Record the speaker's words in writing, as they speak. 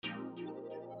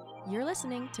You're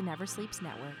listening to Never Sleeps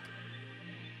Network.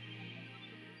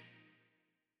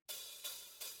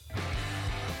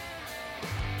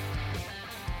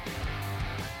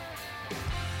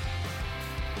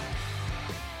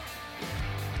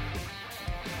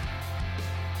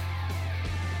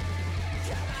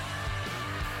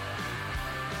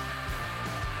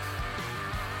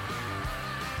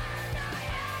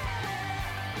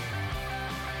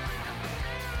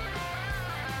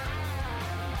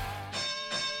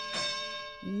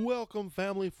 Welcome,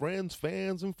 family, friends,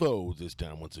 fans, and foes. This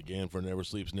time once again for Never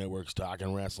Sleeps Network's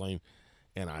Talking Wrestling.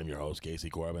 And I'm your host, Casey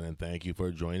Corbin, and thank you for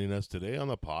joining us today on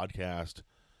the podcast.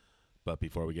 But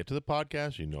before we get to the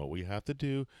podcast, you know what we have to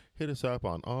do. Hit us up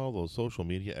on all those social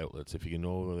media outlets. If you can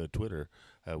know the Twitter,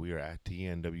 we are at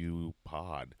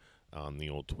TNWPod on the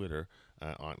old Twitter.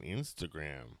 On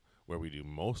Instagram, where we do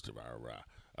most of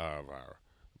our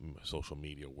social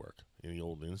media work. In the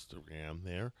old Instagram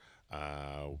there,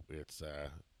 it's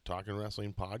Talking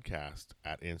Wrestling Podcast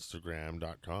at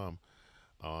Instagram.com.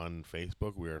 On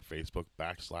Facebook, we are Facebook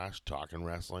 /Talking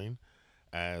Wrestling,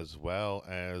 as well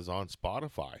as on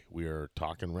Spotify. We are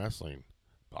Talking Wrestling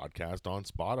Podcast on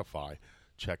Spotify.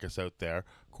 Check us out there.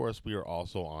 Of course, we are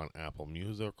also on Apple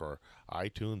Music or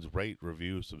iTunes. Rate,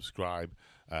 review, subscribe.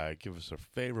 Give us a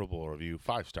favorable review,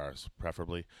 5 stars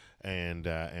preferably, and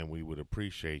we would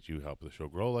appreciate you help the show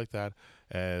grow like that,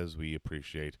 as we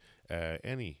appreciate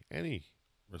any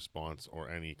response or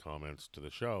any comments to the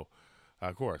show.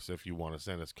 Of course, if you want to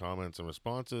send us comments and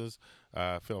responses,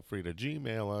 feel free to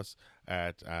Gmail us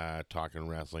at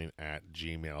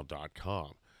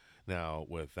talkingwrestling@gmail.com. Now,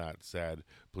 with that said,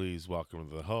 please welcome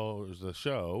to the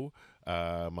show,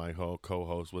 my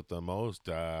co-host with the most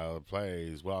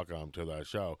plays. Welcome to the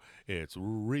show. It's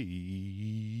Reese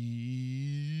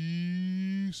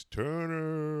Turner.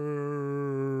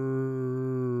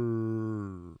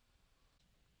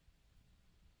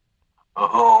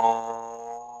 Oh,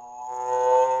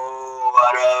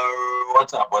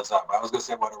 what's up? I was going to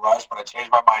say what a rush, but I changed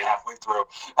my mind halfway through.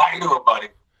 How you doing, buddy?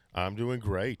 I'm doing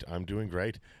great.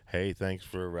 Hey, thanks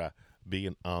for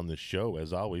being on the show,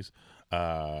 as always.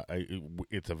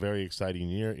 It's a very exciting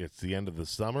year. It's the end of the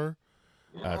summer.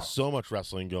 Yeah. So much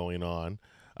wrestling going on.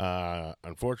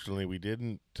 Unfortunately, we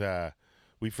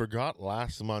forgot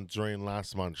during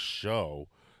last month's show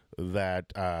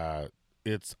that I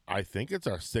think it's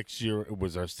our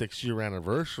 6-year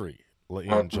anniversary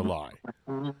in July.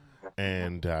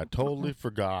 And totally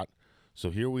forgot. So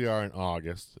here we are in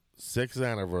August, 6th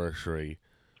anniversary.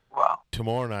 Wow.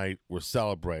 Tomorrow night, we're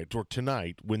celebrating, or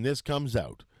tonight, when this comes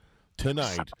out,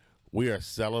 we are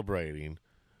celebrating.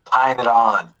 Tying it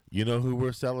on. You know who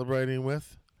we're celebrating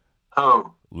with?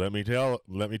 Who? Let me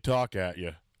talk at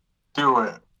you. Do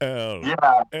it.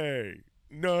 L.A.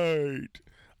 Night.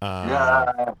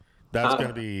 Yeah. That's going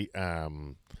to be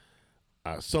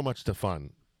so much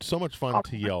fun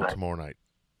to yell tomorrow night.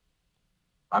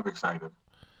 I'm excited.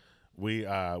 We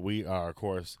are, of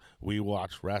course, we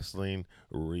watch wrestling.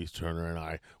 Reese Turner and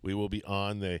I. We will be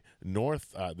on the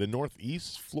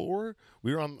northeast floor.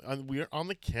 We are on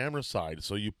the camera side,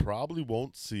 so you probably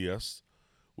won't see us,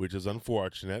 which is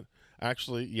unfortunate.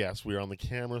 Actually, yes, we are on the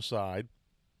camera side,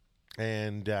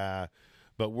 and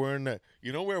but we're in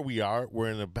where we are.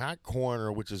 We're in the back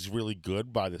corner, which is really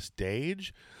good by the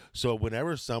stage. So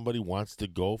whenever somebody wants to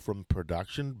go from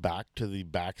production back to the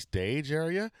backstage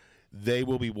area, they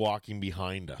will be walking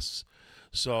behind us.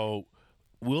 So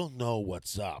we'll know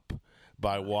what's up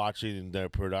by watching the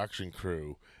production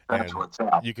crew. That's what's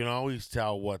up. You can always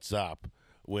tell what's up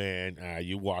when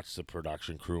you watch the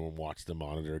production crew and watch the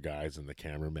monitor guys and the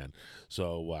cameramen.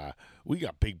 So we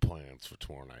got big plans for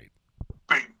tomorrow night.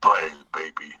 Big plans,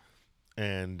 baby.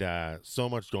 And so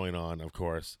much going on, of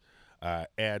course.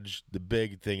 Edge, the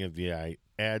big thing of the night.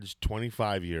 Edge,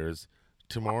 25 years.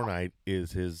 Tomorrow night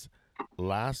is his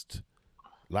last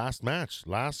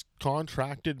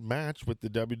contracted match with the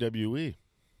WWE.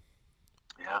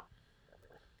 Yeah.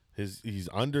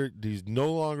 He's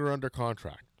no longer under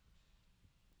contract.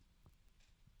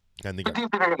 And Do you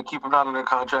think they're going to keep him not under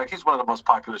contract? He's one of the most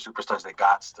popular superstars they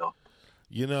got still.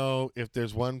 You know, if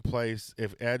there's one place,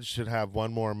 if Edge should have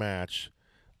one more match,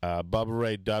 Bubba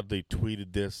Ray Dudley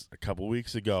tweeted this a couple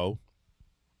weeks ago.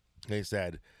 They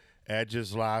said,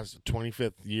 Edge's last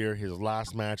 25th year, his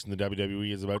last match in the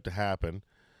WWE is about to happen.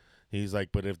 He's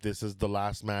like, but if this is the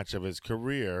last match of his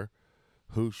career,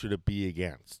 who should it be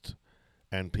against?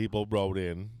 And people wrote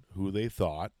in who they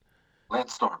thought.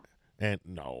 Lance Storm. And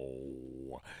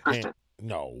no. Christian.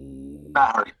 No.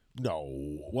 Matt Hardy.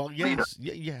 No. Well, yes.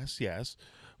 Yes.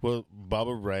 Well,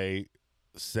 Bubba Ray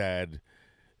said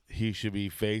he should be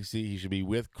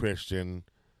with Christian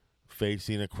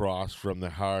facing across from the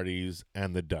Hardys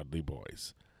and the Dudley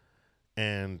Boys.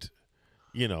 And,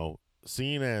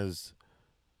 seeing as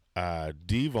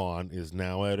Devon is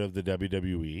now out of the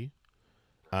WWE,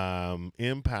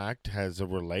 Impact has a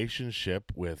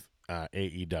relationship with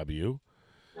AEW.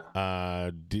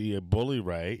 Bully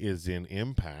Ray is in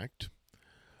Impact.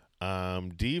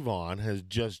 Devon has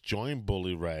just joined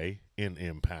Bully Ray in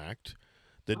Impact.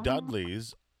 The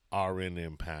Dudleys are in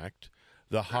Impact.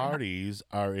 The Hardys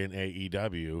are in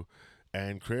AEW.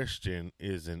 And Christian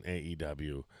is in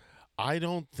AEW. I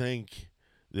don't think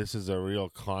this is a real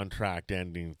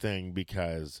contract-ending thing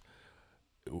because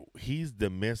he's the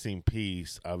missing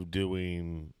piece of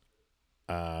doing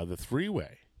the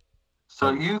three-way.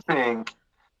 So you think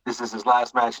this is his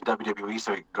last match in WWE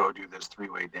so he can go do this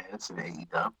three-way dance in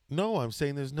AEW? No, I'm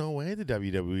saying there's no way the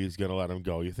WWE is going to let him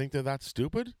go. You think they're that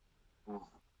stupid?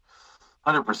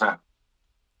 100%.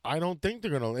 I don't think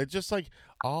they're going to. It's just like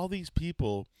all these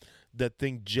people that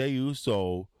think Jay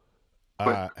Uso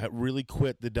really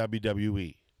quit the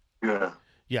WWE. Yeah.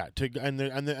 Yeah, and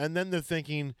then they're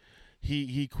thinking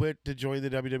he quit to join the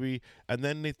WWE, and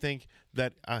then they think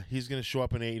that he's going to show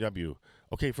up in AEW.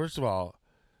 Okay, first of all,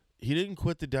 he didn't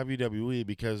quit the WWE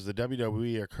because the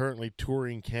WWE are currently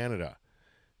touring Canada.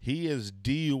 He has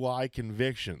DUI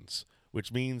convictions,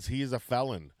 which means he is a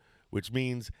felon, which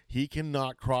means he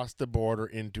cannot cross the border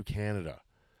into Canada.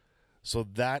 So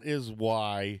that is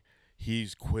why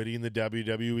he's quitting the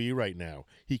WWE right now.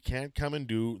 He can't come and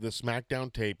do the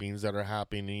Smackdown tapings that are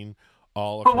happening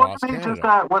all across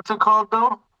Canada. What's it called,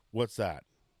 Bill? What's that?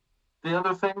 The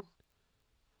other thing?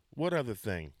 What other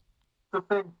thing? The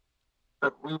thing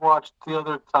that we watched the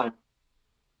other time.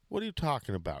 What are you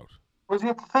talking about? Was he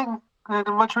at the thing? The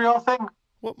Montreal thing?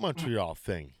 What Montreal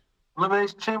thing?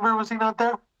 Elimination Chamber, was he not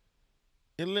there?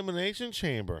 Elimination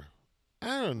Chamber?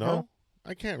 I don't know.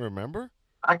 I can't remember.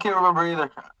 I can't remember either.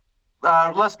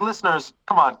 Listeners,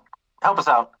 come on, help us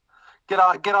out. Get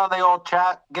on the old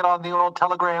chat, get on the old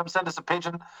Telegram, send us a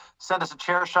pigeon, send us a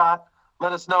chair shot.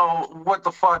 Let us know what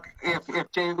the fuck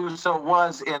if Jay Uso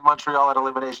was in Montreal at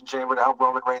Elimination Chamber to help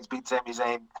Roman Reigns beat Sami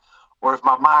Zayn, or if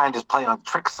my mind is playing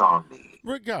tricks on me.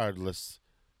 Regardless,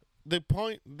 the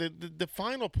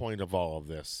final point of all of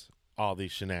this, all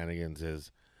these shenanigans,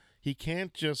 is he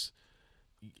can't just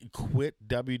quit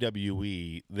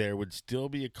WWE. There would still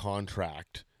be a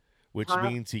contract, which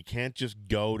means he can't just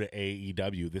go to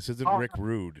AEW. This isn't Rick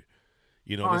Rude.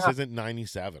 This isn't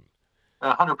 97.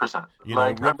 100%.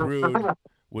 Rick Rude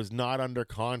was not under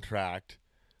contract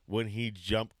when he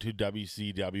jumped to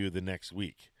WCW the next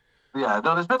week. Yeah,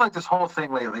 no, there's been this whole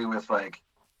thing lately with all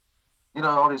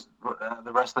these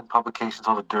the wrestling publications,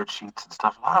 all the dirt sheets and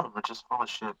stuff. A lot of them are just full of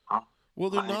shit, bro. Well,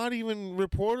 they're not even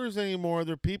reporters anymore.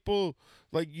 They're people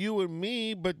like you and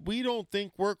me, but we don't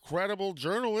think we're credible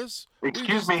journalists.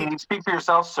 Excuse me, speak for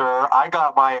yourself, sir. I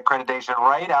got my accreditation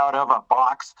right out of a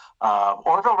box of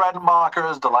Orville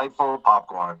Redenbacher's delightful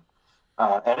popcorn.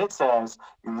 And it says,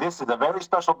 this is a very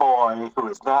special boy who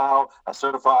is now a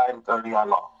certified attorney at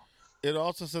law. It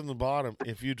also says on the bottom,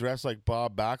 if you dress like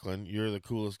Bob Backlund, you're the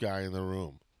coolest guy in the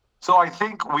room. So I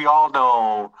think we all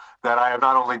know that I am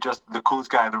not only just the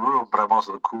coolest guy in the room, but I'm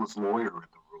also the coolest lawyer in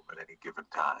the room at any given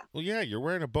time. Well, yeah, you're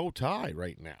wearing a bow tie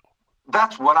right now.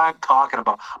 That's what I'm talking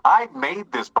about. I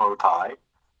made this bow tie.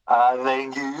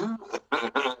 Thank you.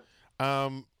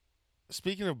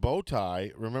 Speaking of bow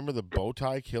tie, remember the bow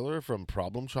tie killer from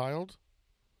Problem Child?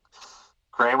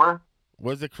 Kramer?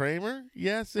 Was it Kramer?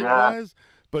 Yes, it was.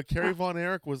 But Kerry Von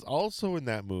Erich was also in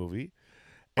that movie.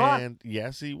 What? And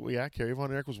yes, Kerry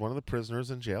Von Erich was one of the prisoners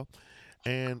in jail.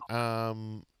 And I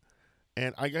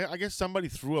guess somebody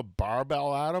threw a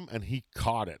barbell at him and he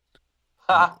caught it.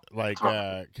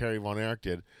 Kerry Von Erich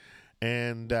did.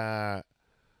 And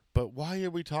but why are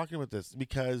we talking about this?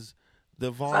 Because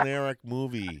the Von Erich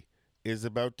movie is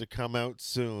about to come out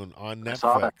soon on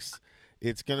Netflix.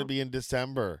 It's going to be in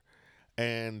December.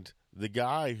 And the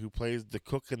guy who plays the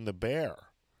cook and the bear,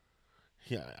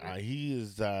 he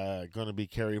is going to be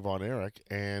Kerry Von Erich,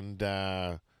 and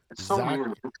Zac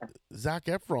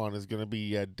Efron is going to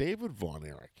be David Von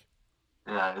Erich.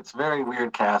 Yeah, it's very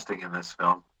weird casting in this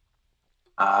film.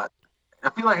 I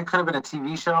feel like it could have been a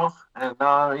TV show, and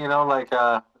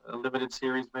a limited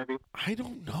series maybe. I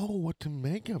don't know what to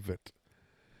make of it.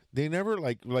 They never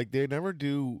they never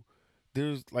do.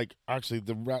 There's actually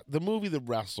the movie The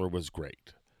Wrestler was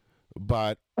great.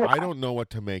 But I don't know what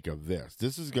to make of this.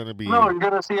 This is going to be... No, you're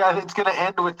going to see... It's going to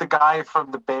end with the guy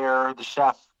from The Bear, the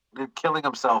chef, killing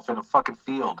himself in a fucking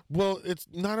field. Well, it's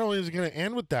not only is it going to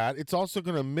end with that, it's also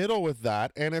going to middle with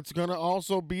that, and it's going to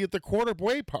also be at the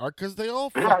quarterway park because they all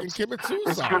fucking commit It's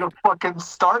suicide. gonna fucking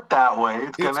start that way.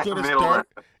 It's gonna start.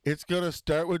 It's going to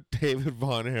start with David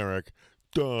Von Erich,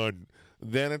 done.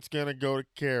 Then it's going to go to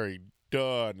Carrie,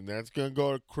 done. And that's going to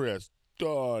go to Chris,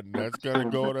 done. And that's going to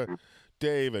go to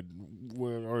David,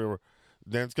 or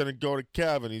then it's going to go to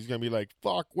Kevin. He's going to be like,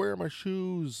 "Fuck, where are my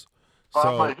shoes?"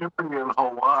 So my hippie in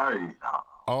Hawaii.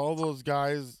 All those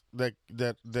guys that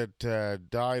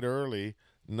died early,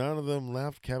 none of them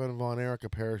left Kevin Von Erich a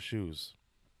pair of shoes.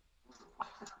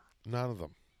 None of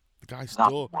them. The guy is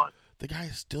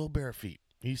still bare feet.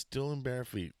 He's still in bare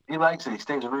feet. He likes it. He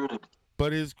stays rooted.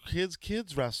 But his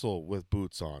kids wrestle with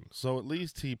boots on, so at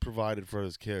least he provided for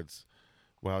his kids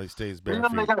while he stays bare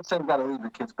feet. They gotta say you gotta leave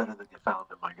your kids better than you found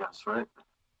them, I guess, right?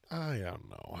 I don't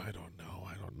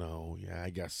know. Yeah, I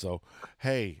guess so.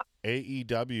 Hey,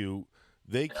 AEW,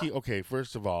 they keep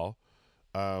first of all,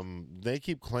 they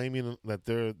keep claiming that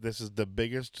this is the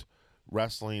biggest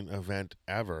wrestling event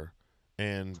ever,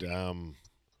 and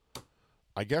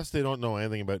I guess they don't know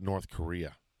anything about North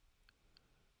Korea.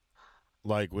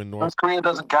 Like when North Korea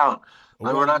doesn't count.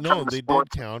 Well, no, they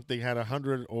did count. They had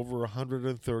over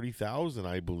 130,000,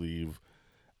 I believe,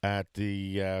 at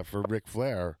the for Ric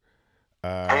Flair.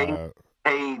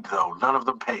 Paid though, none of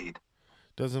them paid.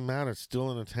 Doesn't matter. It's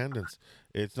still in attendance.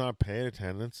 It's not paid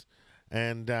attendance,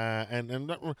 and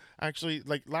actually,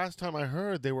 like last time I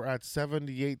heard, they were at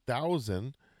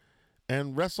 78,000,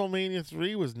 and WrestleMania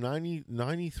 3 was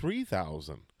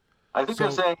 93,000. I think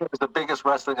they're saying it was the biggest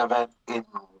wrestling event in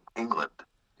England.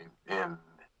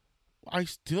 I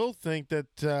still think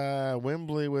that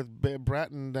Wembley with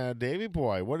Brett and Davey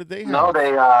Boy. What did they have? No,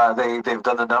 they've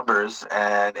done the numbers,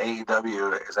 and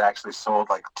AEW has actually sold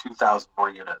like 2,000 more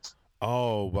units.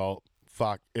 Oh well,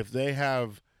 fuck! If they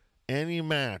have any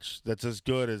match that's as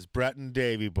good as Brett and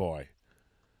Davey Boy,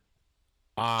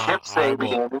 I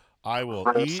will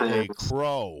eat a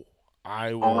crow.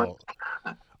 I will.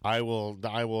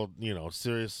 You know,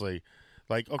 seriously.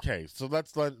 Like, okay, so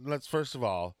let's first of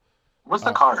all. What's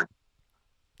the card?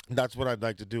 That's what I'd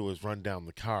like to do is run down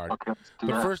the card. Okay,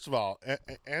 but first of all,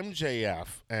 MJF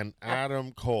and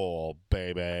Adam Cole,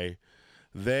 baby,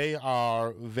 they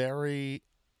are very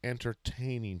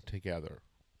entertaining together.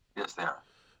 Yes, they are.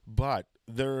 But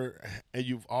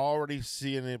you've already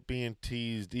seen it being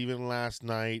teased. Even last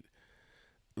night,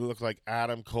 it looked like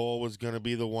Adam Cole was going to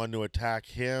be the one to attack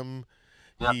him.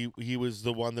 Yep. He was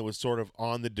the one that was sort of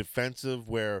on the defensive,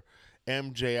 where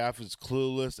MJF is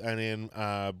clueless and in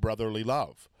brotherly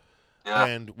love. Yeah.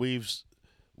 And we've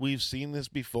seen this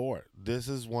before. This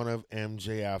is one of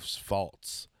MJF's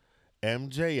faults.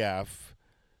 MJF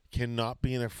cannot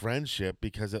be in a friendship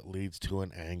because it leads to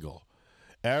an angle.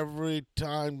 Every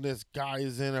time this guy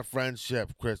is in a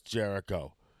friendship, Chris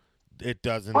Jericho, it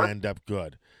doesn't end up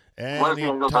good. Any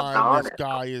time this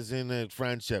guy is in a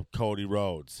friendship, Cody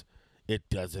Rhodes, it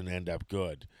doesn't end up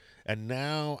good. And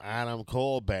now Adam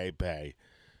Cole, baby,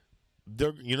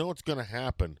 you know what's going to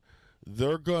happen?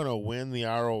 They're going to win the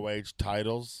ROH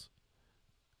titles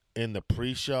in the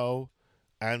pre-show,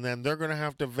 and then they're going to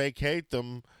have to vacate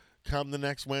them come the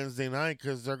next Wednesday night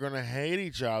because they're going to hate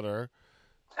each other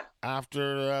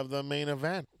after the main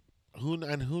event. Who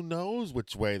knows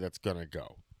which way that's going to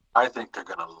go? I think they're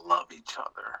going to love each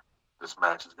other. This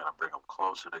match is going to bring them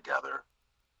closer together.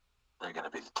 They're going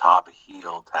to be the top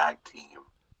heel tag team.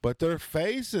 But they're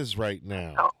faces right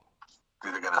now. No,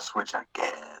 they're going to switch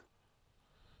again.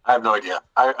 I have no idea.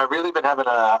 I've really been having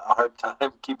a hard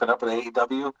time keeping up with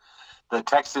AEW. The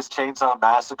Texas Chainsaw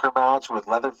Massacre match with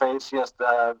Leatherface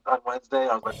on Wednesday.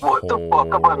 I was like, what the fuck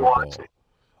am I watching?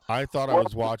 I thought I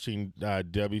was watching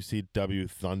WCW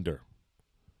Thunder.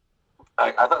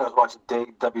 I thought I was watching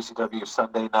WCW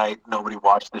Sunday night. Nobody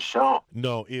watched the show.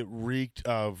 No, it reeked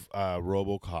of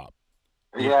RoboCop.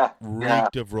 It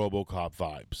reeked of RoboCop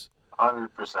vibes.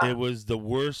 100%. It was the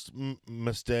worst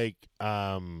mistake.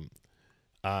 It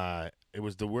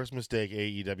was the worst mistake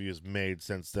AEW has made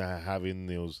since having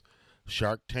those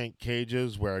Shark Tank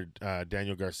cages where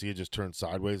Daniel Garcia just turned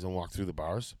sideways and walked through the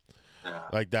bars. Yeah.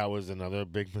 Like, that was another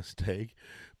big mistake.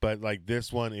 But, like,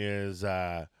 this one is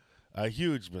a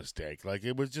huge mistake. Like,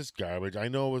 it was just garbage. I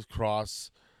know it was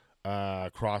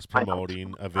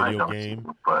cross-promoting a video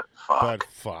game. But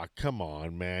fuck, come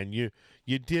on, man. You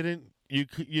did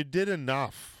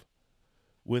enough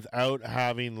without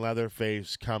having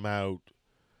Leatherface come out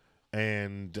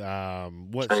and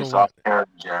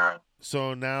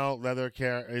so now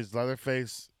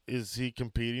Leatherface, is he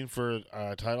competing for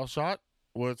a title shot?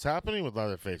 What's happening with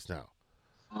Leatherface now?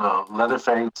 No,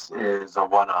 Leatherface is a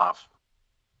one-off.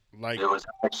 Like It was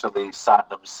actually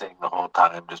Satnam Singh the whole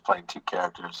time, just playing two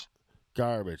characters.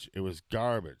 garbage. It was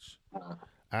garbage. Yeah.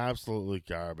 Absolutely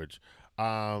garbage.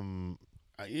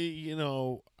 You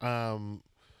know,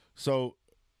 so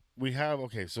we have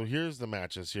okay. So here's the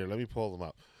matches here. Let me pull them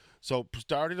up. So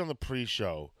starting on the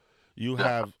pre-show, you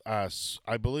Yeah. have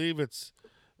I believe it's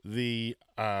the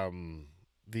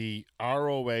the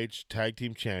ROH Tag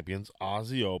Team Champions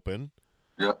Aussie Open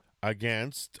Yeah.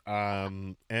 against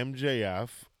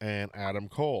MJF and Adam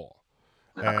Cole.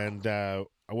 Yeah. And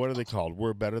what are they called?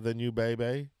 We're better than you,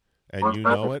 baby, and What's you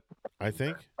better? know it. I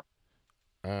think.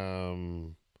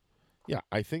 Yeah,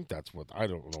 I think that's what I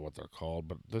don't know what they're called,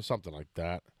 but there's something like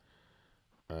that.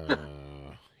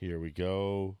 Here we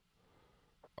go.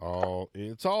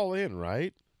 It's all in,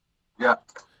 right? Yeah.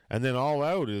 And then All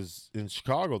Out is in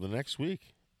Chicago the next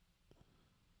week.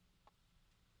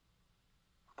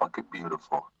 Fucking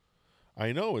beautiful.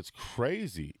 I know, it's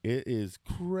crazy. It is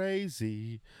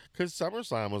crazy because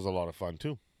SummerSlam was a lot of fun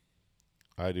too.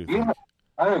 I do Yeah. think.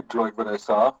 I enjoyed what I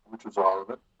saw, which was all of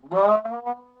it.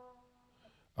 No.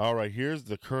 All right, here's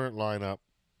the current lineup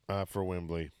for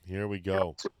Wembley. Here we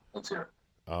go. Let's hear it.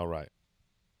 All right.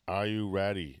 Are you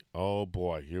ready? Oh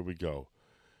boy, here we go.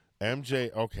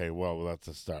 MJ, okay, well, that's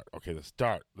the start. Okay,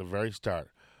 the very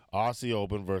start. Aussie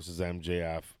Open versus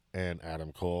MJF and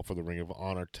Adam Cole for the Ring of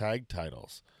Honor tag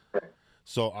titles. Okay.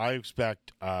 So I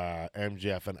expect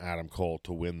MJF and Adam Cole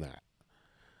to win that.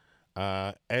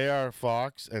 AR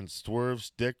Fox and Swerve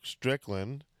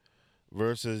Strickland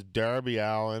versus Darby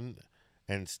Allin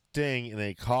and Sting in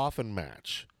a coffin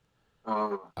match.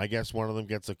 I guess one of them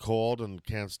gets a cold and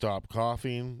can't stop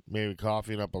coughing, maybe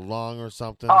coughing up a lung or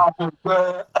something.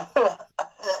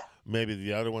 Maybe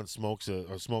the other one smokes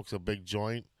a big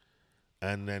joint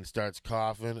and then starts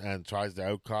coughing and tries to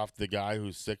out cough the guy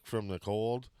who's sick from the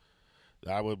cold.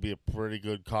 That would be a pretty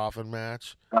good coffin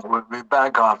match. That would be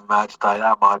back on match day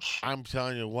that much. I'm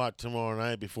telling you what, tomorrow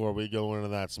night before we go into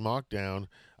that Smackdown,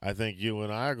 I think you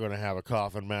and I are going to have a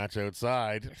coffin match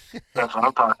outside. That's what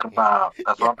I'm talking about.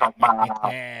 That's what I'm talking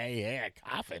about. Yeah,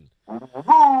 coffin. Woo!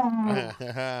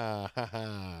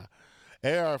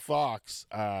 AR Fox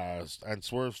and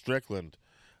Swerve Strickland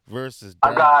versus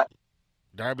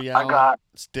Darby I Allin, got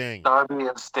Sting. Darby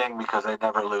and Sting because they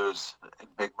never lose in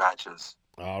big matches.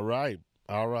 All right.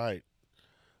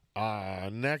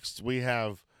 Next, we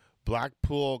have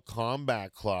Blackpool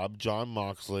Combat Club, John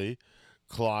Moxley,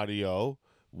 Claudio,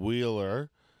 Wheeler,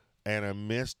 and a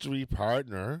mystery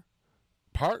partner.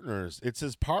 It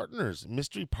says partners.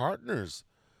 Mystery partners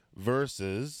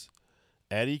versus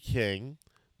Eddie King,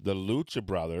 the Lucha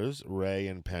Brothers, Ray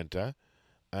and Penta,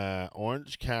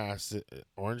 Orange Cassidy,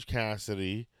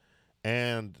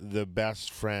 and the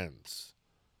Best Friends.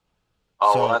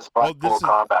 Oh, that's Blackpool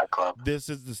Combat Club. This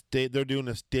is the state. They're doing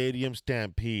a stadium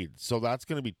stampede, so that's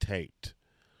going to be taped.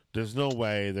 There's no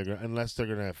way unless they're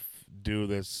going to do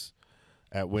this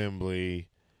at Wembley.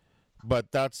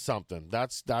 But that's something.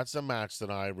 That's a match that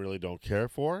I really don't care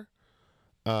for.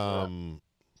 I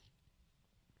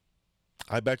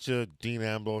bet you Dean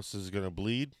Ambrose is going to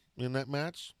bleed in that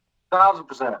match.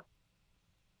 1,000%.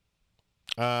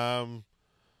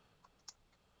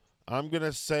 I'm going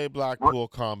to say Blackpool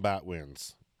Combat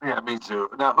wins. Yeah, me too.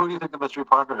 Now, who do you think the mystery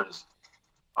partner is?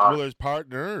 Well, there's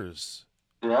partners.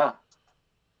 Yeah.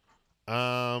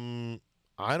 I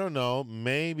don't know.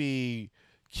 Maybe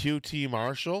QT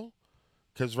Marshall,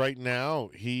 because right now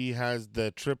he has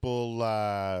the triple.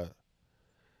 I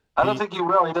don't think he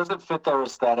will. He doesn't fit their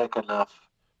aesthetic enough.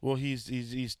 Well, he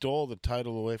stole the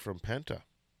title away from Penta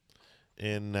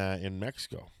in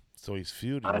Mexico, so he's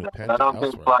feuding with Penta. I don't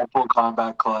think Blackpool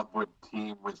Combat Club would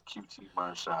team with QT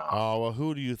Marshall. Oh well,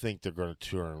 who do you think they're going to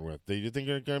turn with? Do you think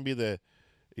they're going to be the?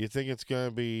 You think it's going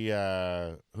to be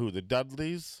who? The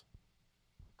Dudleys?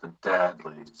 The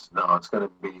Dudleys? No, it's going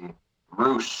to be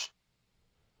Roosh.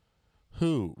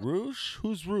 Who? Roosh?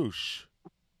 Who's Roosh?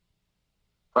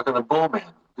 Fucking the Bull Man.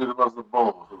 Dude who loves the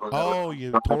bull. Oh,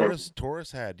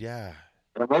 Taurus head, yeah.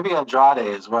 And maybe Andrade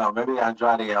as well. Maybe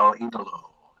Andrade El Idolo.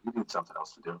 You need something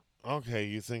else to do. Okay,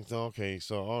 you think so? Okay,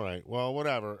 so all right. Well,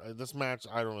 whatever. This match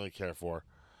I don't really care for.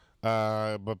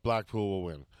 But Blackpool will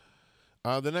win.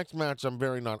 The next match I'm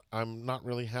not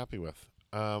really happy with.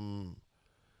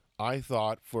 I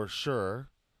thought for sure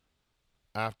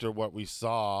after what we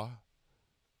saw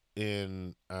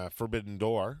in Forbidden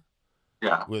Door,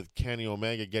 with Kenny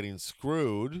Omega getting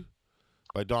screwed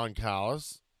by Don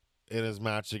Callis in his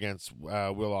match against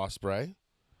Will Ospreay,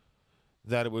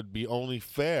 that it would be only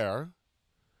fair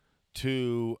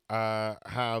to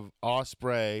have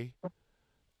Ospreay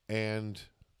and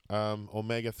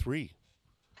Omega 3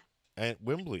 at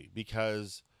Wembley,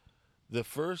 because The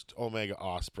first Omega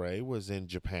Ospreay was in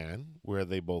Japan, where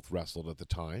they both wrestled at the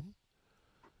time.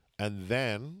 And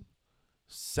then,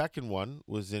 second one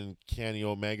was in Kenny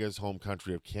Omega's home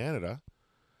country of Canada.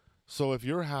 So if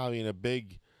you're having a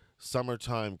big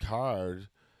summertime card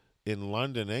in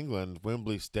London, England,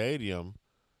 Wembley Stadium,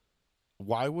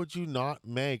 why would you not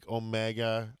make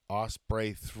Omega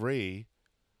Ospreay 3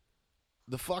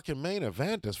 the fucking main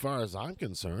event as far as I'm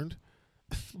concerned?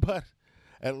 But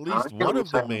at least one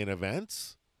of the main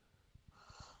events.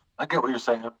 I get what you're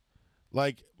saying.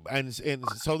 Like, and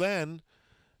so then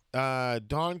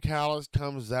Don Callis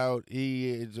comes out. He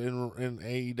is in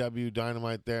AEW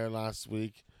Dynamite there last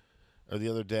week or the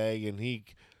other day, and he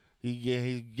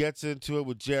gets into it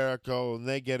with Jericho, and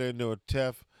they get into a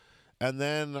tiff. And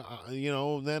then, then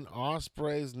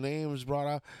Ospreay's name is brought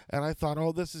up. And I thought,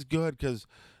 oh, this is good because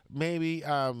maybe,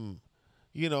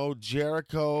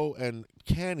 Jericho and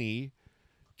Kenny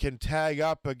can tag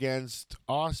up against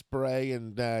Ospreay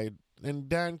and Dan and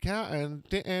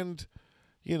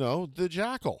the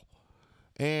Jackal.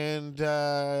 And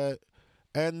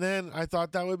then I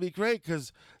thought that would be great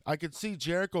because I could see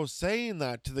Jericho saying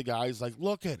that to the guys, like,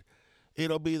 look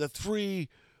it'll be the 3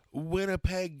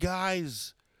 Winnipeg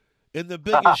guys in the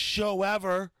biggest show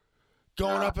ever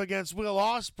going up against Will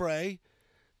Ospreay.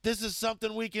 This is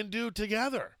something we can do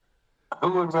together. Who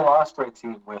would Will Ospreay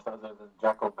team with other than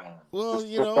Jekyll Man? Well,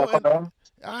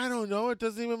 I don't know. It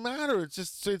doesn't even matter.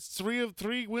 It's 3 of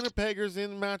 3 Winnipeggers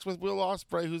in match with Will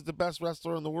Ospreay, who's the best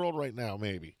wrestler in the world right now,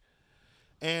 maybe.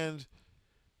 And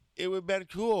it would have been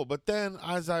cool. But then,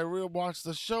 as I watched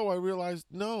the show, I realized,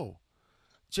 no.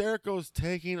 Jericho's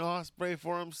taking Ospreay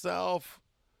for himself.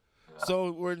 Yeah.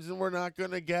 So we're not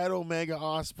going to get Omega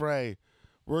Ospreay.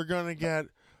 We're going to get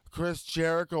Chris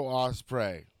Jericho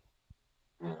Ospreay.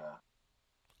 Yeah.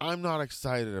 I'm not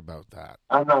excited about that.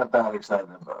 I'm not that excited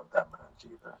about that match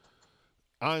either.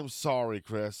 I'm sorry,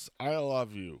 Chris. I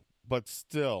love you. But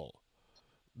still,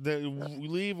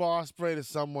 leave Ospreay to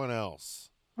someone else.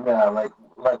 Yeah,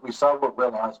 like we saw what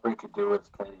Will Ospreay could do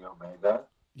with Kenny Omega.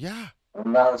 Yeah.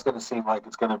 And now it's going to seem like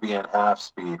it's going to be in half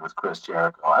speed with Chris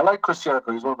Jericho. I like Chris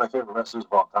Jericho. He's one of my favorite wrestlers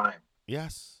of all time.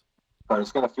 Yes. But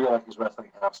it's going to feel like he's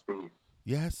wrestling half speed.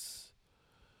 Yes.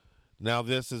 Now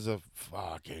this is a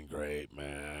fucking great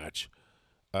match.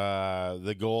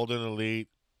 The Golden Elite,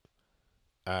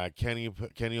 Kenny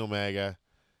Omega,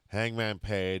 Hangman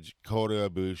Page, Kota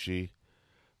Ibushi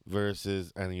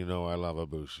versus, and I love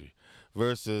Ibushi,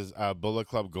 versus Bullet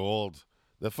Club Gold,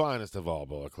 the finest of all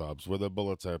Bullet Clubs, where the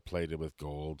bullets are plated with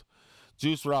gold.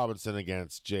 Juice Robinson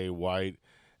against Jay White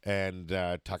and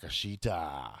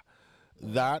Takashita.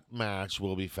 That match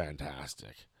will be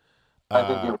fantastic. I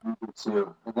think it will be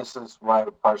too. And this is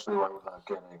partially why we're not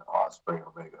getting Ospreay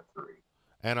Omega 3.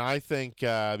 And I think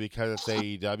because it's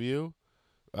AEW,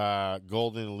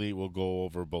 Golden Elite will go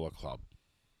over Bullet Club.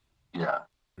 Yeah.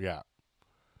 Yeah.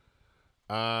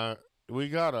 We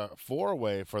got a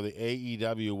 4-way for the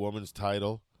AEW Women's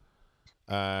title.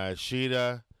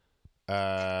 Sheeta,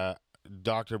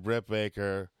 Dr. Britt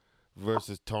Baker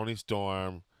versus Toni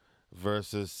Storm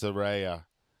versus Saraya.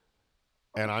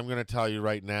 And I'm going to tell you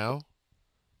right now,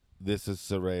 this is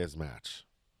Saraya's match.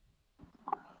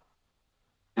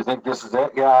 You think this is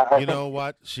it? Yeah. You know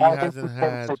what? She hasn't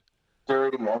had...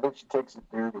 Dirty. I think she takes it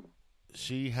dirty.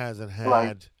 She hasn't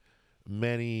had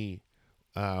many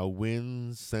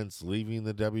wins since leaving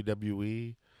the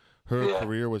WWE. Her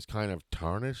career was kind of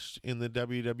tarnished in the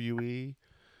WWE,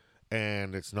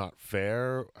 and it's not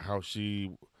fair how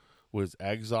she was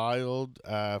exiled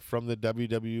from the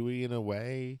WWE in a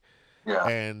way. Yeah.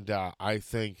 And I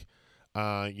think,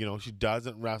 she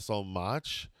doesn't wrestle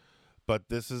much, but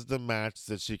this is the match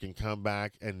that she can come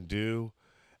back and do.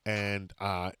 And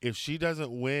if she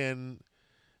doesn't win,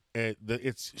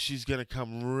 she's going to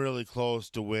come really close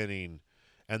to winning.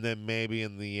 And then maybe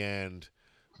in the end,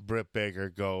 Britt Baker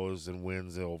goes and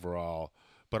wins overall.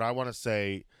 But I want to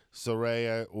say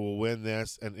Saraya will win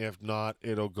this, and if not,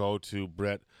 it'll go to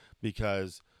Britt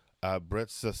because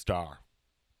Britt's a star.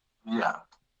 Yeah.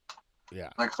 Yeah.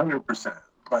 100%.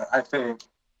 But I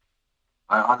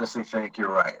honestly think you're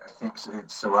right. I think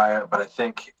it's Saraya, but I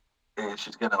think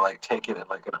she's going to take it in an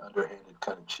underhanded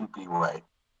kind of cheapy way.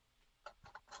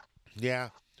 Yeah.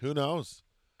 Who knows?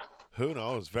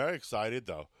 Very excited,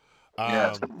 though.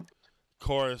 Yeah. Of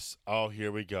course,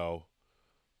 here we go.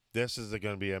 This is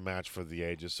going to be a match for the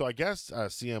ages. So I guess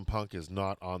CM Punk is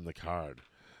not on the card.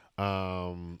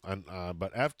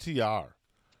 But FTR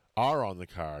are on the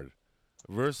card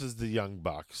versus the Young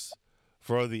Bucks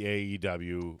for the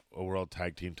AEW World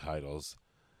Tag Team titles.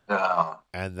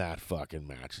 And that fucking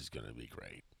match is going to be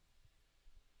great.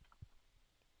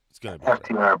 going to be great.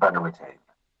 FTR better retain.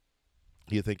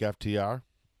 You think FTR?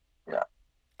 Yeah.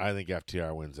 I think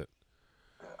FTR wins it.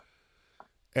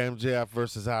 Yeah. MJF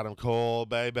versus Adam Cole,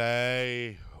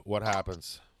 baby. What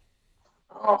happens?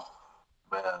 Oh,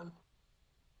 man.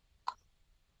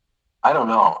 I don't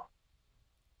know.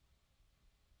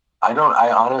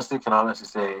 I honestly can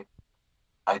say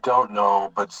I don't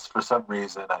know, but for some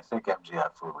reason I think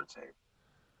MJF will retain.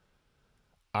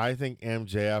 I think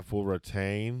MJF will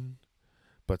retain,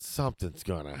 but something's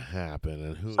going to happen,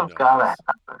 and who Something's knows? gotta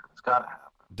happen. It's gotta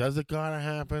happen. Does it got to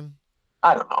happen?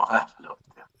 I don't know. I have no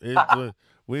idea.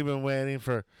 We've been waiting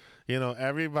for,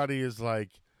 everybody is like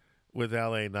with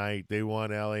LA Knight. They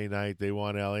want LA Knight. They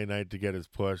want LA Knight to get his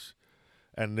push.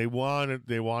 And they want it.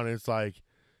 It's like,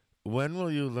 when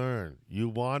will you learn? You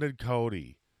wanted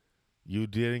Cody. You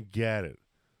didn't get it.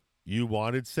 You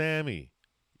wanted Sammy.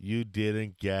 You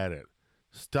didn't get it.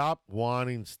 Stop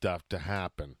wanting stuff to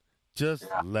happen. Just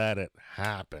let it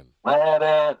happen. Let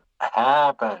it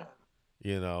happen.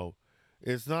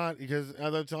 It's not because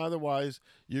otherwise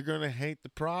you're going to hate the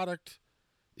product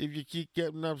if you keep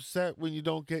getting upset when you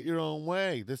don't get your own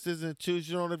way. This isn't choose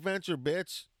your own adventure,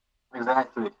 bitch.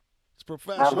 Exactly. It's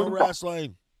professional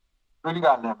wrestling. Who do you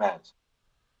got in that match?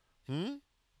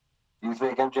 You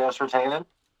think MJF's retaining?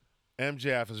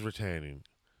 MJF is retaining.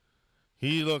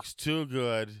 He looks too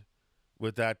good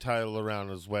with that title around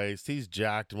his waist. He's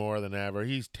jacked more than ever.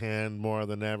 He's tanned more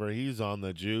than ever. He's on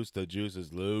the juice. The juice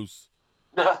is loose.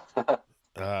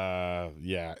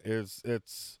 Yeah,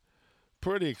 it's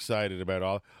pretty excited about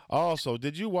all. Also,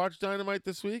 did you watch Dynamite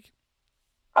this week?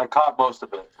 I caught most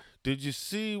of it. Did you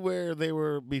see where they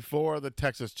were before the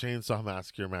Texas Chainsaw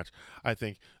Massacre match? I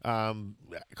think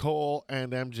Cole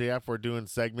and MJF were doing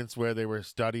segments where they were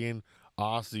studying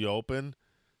Aussie Open.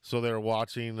 So they were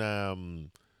watching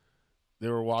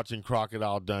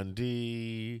Crocodile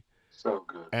Dundee. So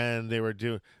good. And they were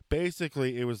doing,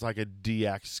 basically it was like a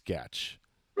DX sketch.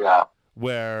 Yeah.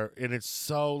 And it's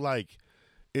so like,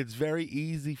 it's very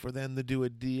easy for them to do a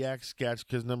DX sketch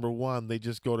because, number one, they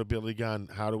just go to Billy Gunn,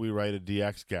 how do we write a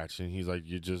DX sketch? And he's like,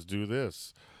 you just do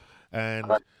this.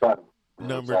 And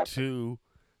number two,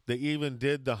 they even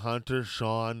did the Hunter,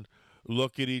 Sean,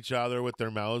 look at each other with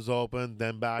their mouths open,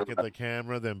 then back at the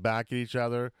camera, then back at each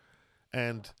other.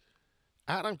 And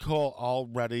Adam Cole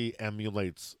already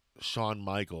emulates Shawn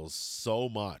Michaels so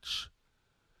much.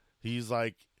 He's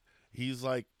like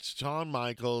Shawn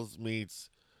Michaels meets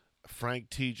Frank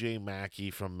T.J.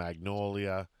 Mackey from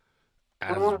Magnolia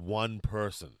as one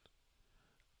person.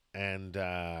 And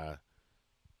just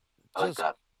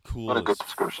cool. What a good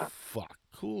description. Fuck.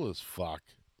 Cool as fuck,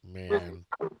 man.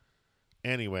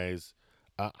 Anyways,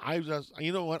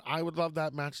 you know what? I would love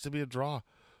that match to be a draw.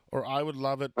 Or I would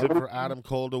love it for Adam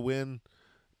Cole to win.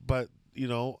 But,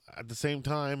 at the same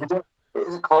time.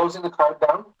 Is it closing the card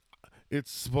down?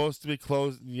 It's supposed to be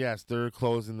closed. Yes, they're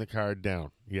closing the card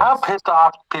down. Yes. How pissed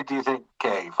off do you think,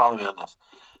 okay, follow me on this.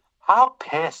 How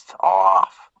pissed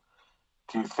off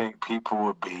do you think people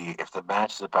would be if the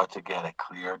match is about to get a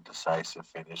clear, decisive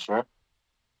finisher?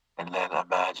 And then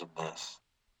imagine this.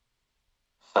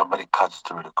 Somebody cuts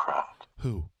through the crowd.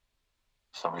 Who?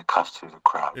 Somebody cuts through the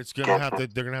crowd.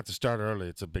 They're gonna have to start early.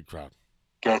 It's a big crowd.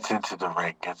 Gets into the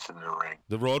ring.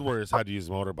 The Road Warriors had to use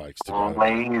motorbikes to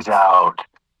lays out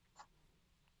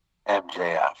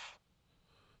MJF.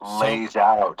 Lays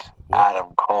out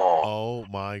Adam Cole. Oh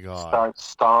my God. Starts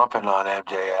stomping on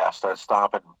MJF. Starts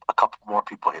stomping. A couple more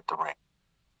people hit the ring.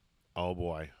 Oh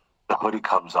boy. The hoodie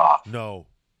comes off. No.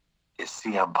 It's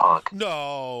CM Punk.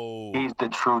 No. He's the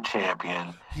true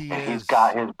champion. He's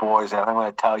got his boys. And I'm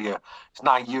going to tell you, it's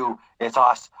not you. It's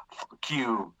us. Fuck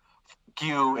you.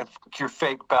 And your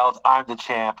fake belt. I'm the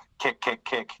champ. Kick.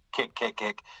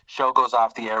 Show goes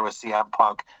off the air with CM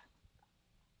Punk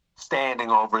standing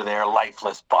over their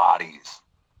lifeless bodies.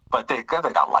 But they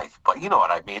got life. But you know what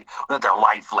I mean. With their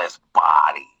lifeless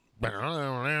body. Yeah.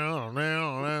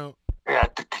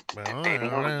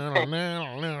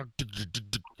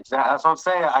 That's what I'm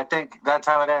saying. I think that's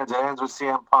how it ends. It ends with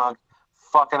CM Punk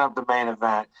fucking up the main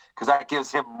event because that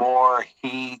gives him more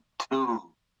heat too.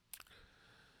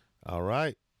 All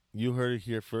right. You heard it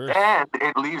here first. And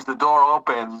it leaves the door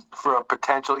open for a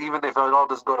potential, even if it all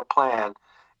doesn't go to plan,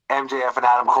 MJF and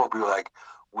Adam Cole be like,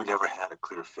 we never had a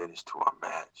clear finish to our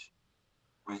match.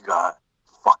 We got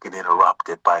fucking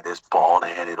interrupted by this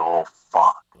bald-headed old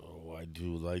fuck. Oh, I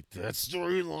do like that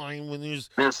storyline when there's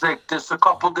a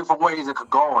couple different ways it could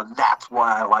go, and that's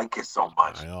why I like it so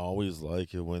much. I always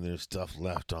like it when there's stuff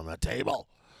left on the table.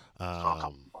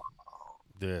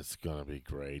 This is gonna be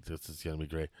great. This is gonna be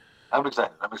great. I'm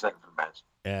excited for the match.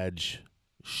 Edge,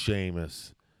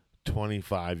 Sheamus,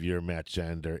 25-year match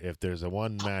ender. If there's a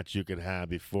one match you could have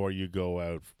before you go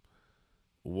out,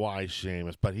 why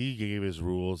Sheamus? But he gave his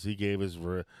rules. He gave his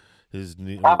How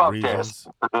about reasons.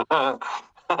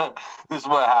 This is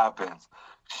what happens.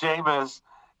 Sheamus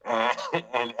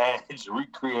and Edge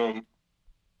recreate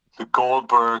the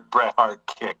Goldberg Bret Hart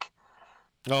kick.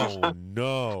 Oh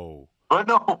no! But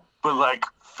like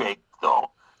fake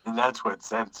though, and that's what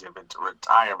sends him into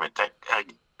retirement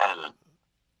again.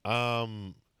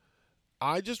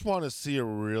 I just want to see a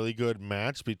really good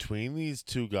match between these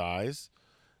two guys,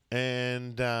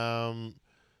 and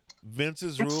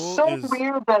Vince's rule It's so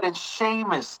weird that it's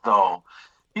Sheamus though.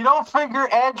 You don't figure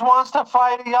Edge wants to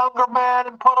fight a younger man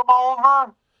and put him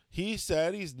over? He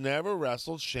said he's never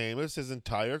wrestled Sheamus his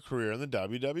entire career in the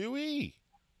WWE.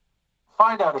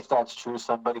 Find out if that's true.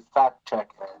 Somebody fact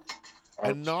check Edge.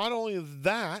 And not only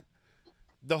that,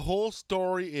 the whole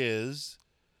story is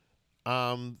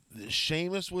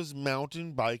Sheamus was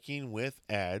mountain biking with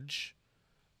Edge.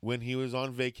 When he was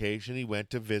on vacation, he went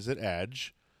to visit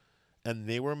Edge. And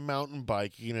they were mountain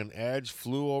biking, and Edge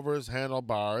flew over his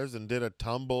handlebars and did a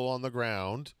tumble on the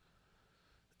ground.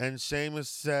 And Sheamus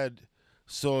said,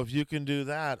 "So if you can do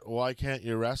that, why can't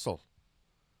you wrestle?"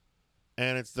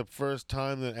 And it's the first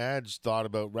time that Edge thought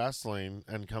about wrestling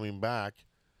and coming back,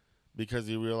 because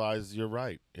he realized, you're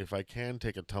right. If I can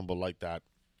take a tumble like that,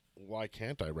 why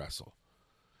can't I wrestle?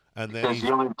 And then because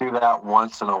you only do that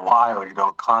once in a while. You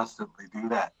don't constantly do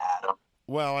that, Adam.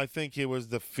 Well, I think it was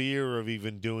the fear of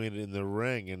even doing it in the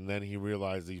ring, and then he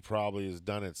realized he probably has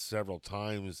done it several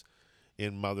times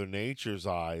in Mother Nature's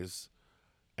eyes,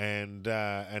 and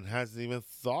hasn't even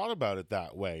thought about it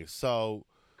that way. So,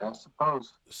 I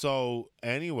suppose. So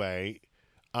anyway,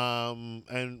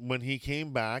 and when he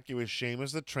came back, it was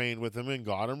Sheamus that trained with him and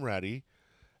got him ready,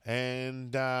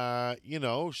 and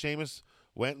Sheamus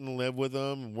went and lived with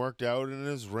him and worked out in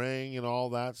his ring and all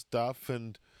that stuff,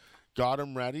 and got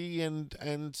him ready,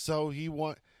 and so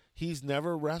he's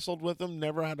never wrestled with him,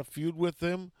 never had a feud with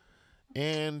him,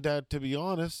 and to be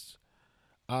honest,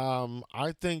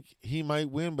 I think he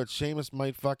might win, but Sheamus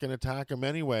might fucking attack him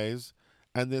anyways,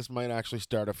 and this might actually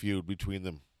start a feud between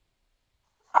them.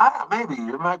 Maybe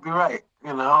you might be right.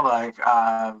 You might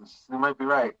be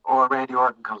right. Or Randy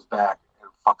Orton comes back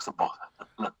and fucks them both.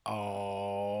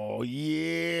 Oh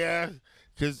yeah,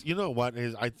 because you know what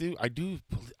is I think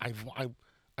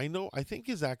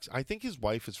his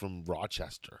wife is from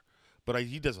Rochester, but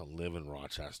he doesn't live in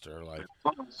Rochester. Like,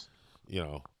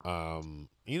 you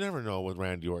never know what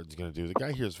Randy Orton's going to do. The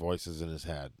guy hears voices in his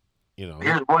head. He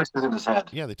hears voices in his head.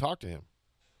 Yeah, they talk to him.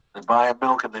 They buy him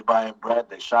milk and they buy him bread.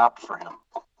 They shop for him.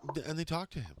 And they talk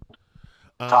to him.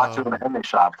 Talk to him and they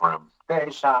shop for him. They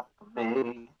shop for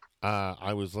me.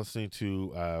 I was listening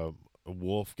to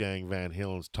Wolfgang Van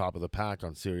Halen's Top of the Pack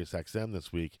on Sirius XM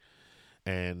this week.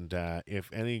 And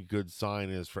if any good sign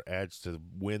is for Edge to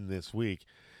win this week,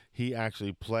 he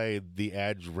actually played the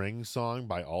Edge Ring song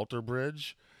by Alter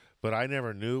Bridge, but I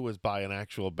never knew it was by an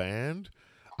actual band.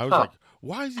 I was like,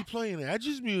 why is he playing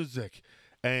Edge's music?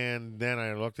 And then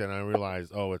I looked and I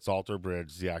realized, it's Alter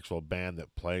Bridge, the actual band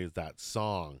that plays that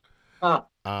song.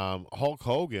 Hulk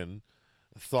Hogan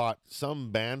thought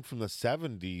some band from the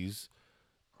 70s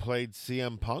played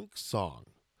CM Punk's song.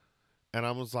 And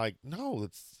I was like, no,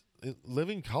 it's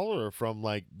Living Color from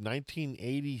like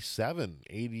 1987,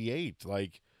 88.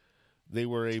 Like, they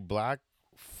were a black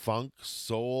funk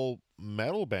soul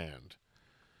metal band.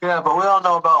 Yeah, but we all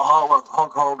know about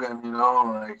Hulk Hogan,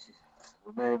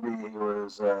 maybe he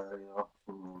was,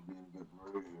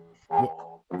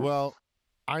 Well,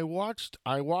 I watched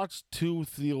three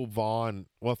Theo Von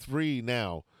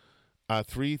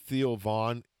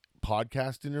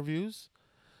podcast interviews.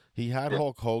 He had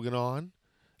Hulk Hogan on,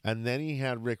 and then he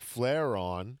had Ric Flair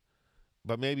on,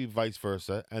 but maybe vice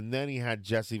versa, and then he had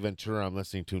Jesse Ventura I'm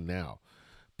listening to now.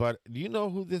 But do you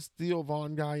know who this Theo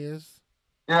Von guy is?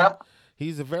 Yeah.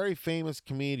 He's a very famous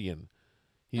comedian.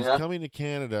 He's coming to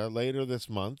Canada later this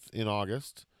month in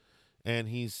August, and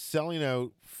he's selling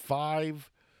out 5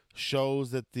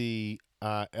 shows at the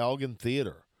Elgin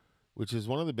Theatre, which is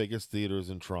one of the biggest theaters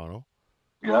in Toronto.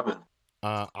 Yeah, man.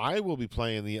 I will be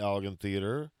playing the Elgin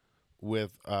Theatre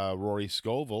with Rory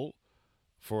Scovel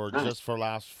just for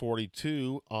Last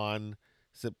 42 on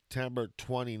September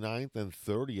 29th and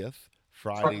 30th,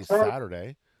 Friday,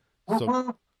 Saturday.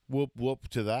 So whoop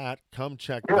to that. Come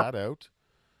check that out.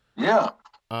 Yeah.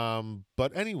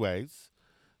 But anyways,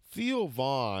 Theo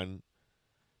Von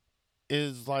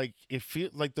is like,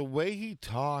 the way he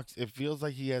talks, it feels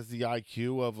like he has the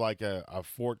IQ of like a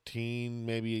 14,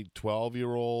 maybe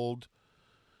 12-year-old.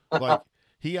 Like,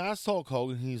 he asked Hulk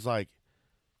Hogan, he's like,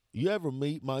 you ever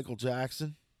meet Michael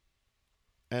Jackson?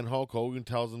 And Hulk Hogan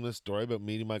tells him this story about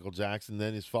meeting Michael Jackson.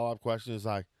 Then his follow-up question is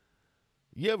like,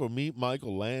 you ever meet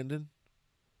Michael Landon?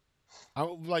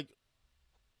 I'm like,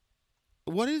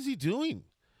 what is he doing?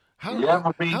 You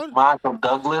ever meet Michael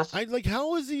Douglas?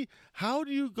 How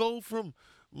do you go from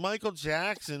Michael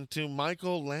Jackson to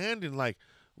Michael Landon? Like,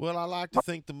 well, I like to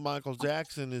think that Michael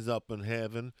Jackson is up in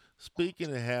heaven.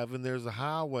 Speaking of heaven, there's a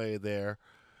highway there.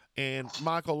 And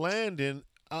Michael Landon,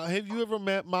 have you ever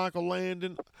met Michael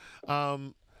Landon?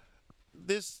 Oh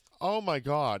my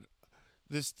God,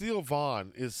 this Steel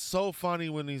Vaughn is so funny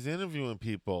when he's interviewing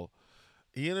people.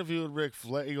 He interviewed Ric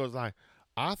Flair. He goes like,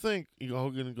 I think,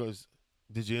 Hogan goes,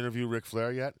 did you interview Ric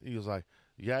Flair yet? He was like,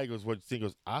 yeah. He goes, what do you think? He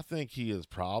goes, I think he has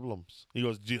problems. He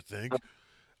goes, do you think?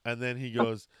 And then he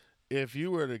goes, if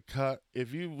you were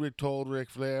told Ric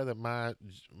Flair that my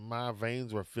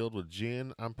veins were filled with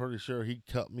gin, I'm pretty sure he'd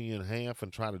cut me in half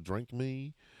and try to drink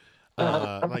me.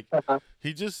 Like,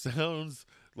 he just sounds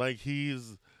like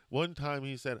one time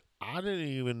he said, I didn't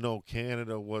even know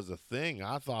Canada was a thing.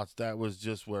 I thought that was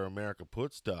just where America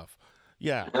put stuff.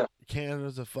 Yeah,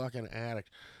 Canada's a fucking addict.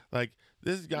 Like,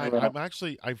 this guy,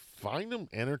 I find him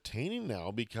entertaining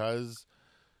now because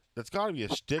that's got to be a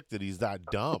shtick that he's that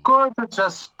dumb. Of course it's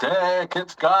a shtick.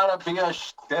 It's got to be a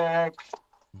shtick.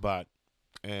 But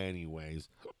anyways,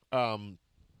 what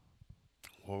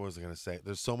was I going to say?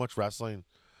 There's so much wrestling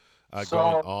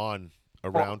going on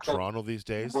around Toronto these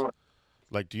days.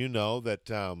 Like, do you know that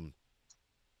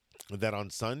that on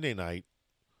Sunday night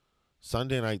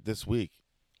this week,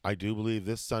 I do believe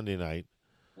this Sunday night,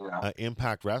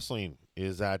 Impact Wrestling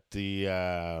is at the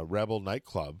Rebel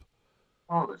nightclub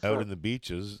out in the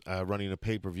beaches running a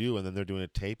pay-per-view, and then they're doing a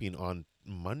taping on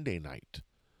Monday night.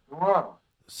 Wow.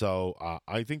 So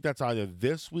I think that's either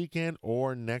this weekend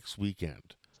or next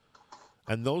weekend.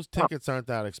 And those tickets aren't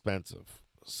that expensive.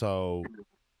 So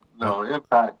no,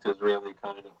 Impact has really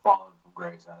kind of fallen from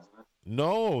grace, hasn't it?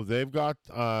 No, they've got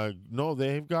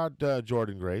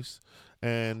Jordan Grace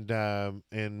and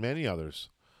many others.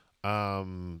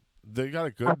 They got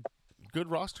a good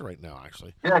roster right now,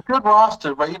 actually. Yeah, good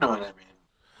roster, but you know what I mean.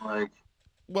 Like,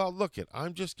 well, look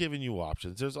I'm just giving you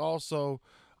options. There's also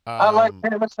I like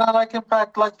him. It's not like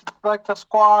Impact, like the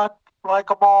Squad, like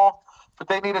them all, but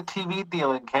they need a TV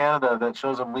deal in Canada that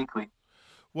shows them weekly.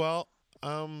 Well,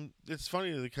 it's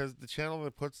funny because the channel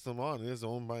that puts them on is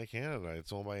owned by Canada.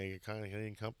 It's owned by a kind of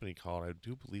Canadian company I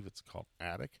do believe it's called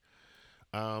Attic.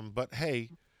 But hey,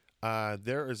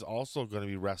 there is also going to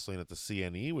be wrestling at the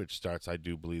CNE, which starts, I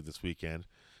do believe, this weekend.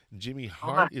 Jimmy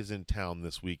Hart is in town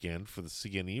this weekend for the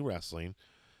CNE wrestling,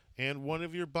 and one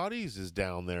of your buddies is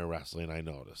down there wrestling, I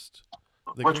noticed.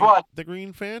 Which one? The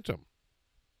Green Phantom.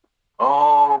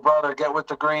 Oh, brother, get with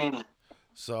the green.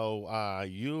 So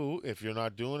if you're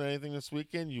not doing anything this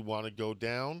weekend, you want to go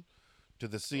down to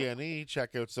the CNE,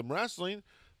 check out some wrestling,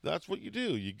 that's what you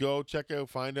do. You go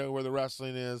find out where the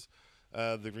wrestling is.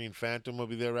 The Green Phantom will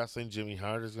be there wrestling. Jimmy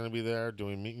Hart is going to be there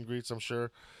doing meet and greets, I'm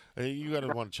sure. You got to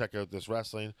want to check out this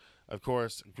wrestling. Of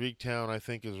course, Greektown, I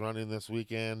think, is running this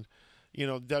weekend. You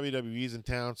know, WWE's in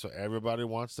town, so everybody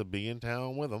wants to be in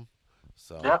town with them.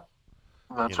 So, yep,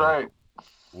 that's right.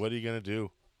 What are you going to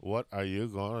do? What are you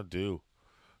going to do?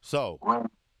 So,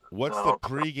 what's the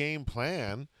pregame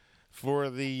plan for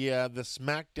the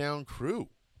Smackdown crew?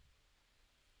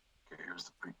 Okay, here's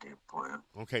the pregame plan.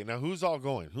 Okay, now who's all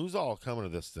going? Who's all coming to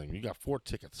this thing? You got four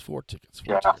tickets. Four tickets.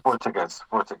 The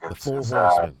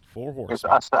Four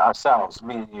horsemen. It's ourselves,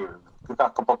 me and you. We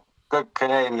got a couple good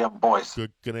Canadian boys.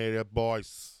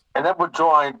 And then we're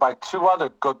joined by two other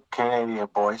good Canadian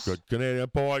boys. We're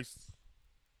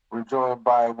joined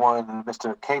by one,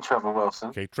 Mr. K.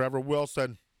 Trevor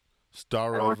Wilson.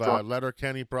 Star of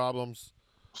Letterkenny Problems.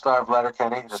 Star of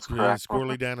Letterkenny, that's correct.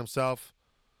 Squirrely Dan himself.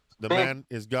 The man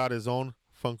has got his own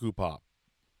Funko Pop.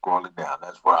 Squirrely Dan,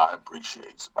 that's what I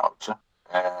appreciate about you.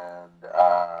 And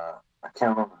I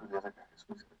can't remember who the other guy is.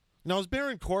 Now, is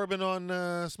Baron Corbin on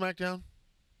SmackDown?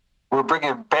 We're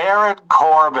bringing Baron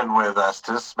Corbin with us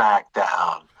to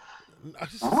SmackDown.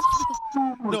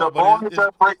 No, the boys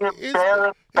are bringing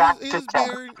Baron back to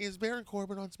town. Is Baron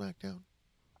Corbin on SmackDown?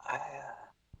 I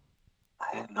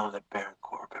didn't know that Baron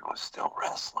Corbin was still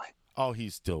wrestling. Oh,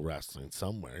 he's still wrestling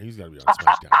somewhere. He's got to be on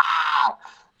SmackDown.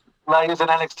 No, he was in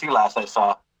NXT last I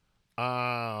saw.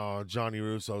 Oh, Johnny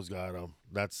Russo's got him.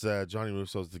 That's Johnny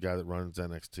Russo's the guy that runs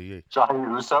NXT. Johnny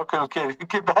Uso? Can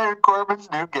Baron Corbin's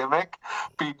new gimmick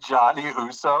be Johnny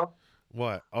Uso?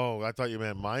 What? Oh, I thought you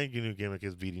meant my new gimmick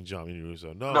is beating Johnny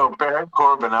Uso. No, Baron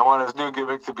Corbin. I want his new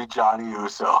gimmick to be Johnny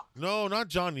Uso. No, not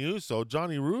Johnny Uso.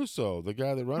 Johnny Russo, the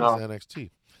guy that runs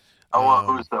NXT. I want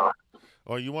Uso.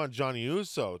 Or you want Johnny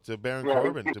Uso to Baron Yeah,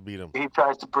 Corbin to beat him? he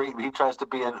tries to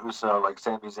be an Uso like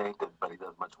Sami Zayn did, but he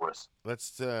does much worse.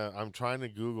 Let's. I'm trying to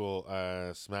Google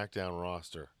SmackDown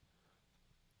roster.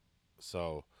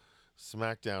 So,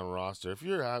 SmackDown roster. If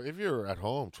you're at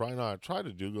home, try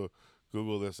to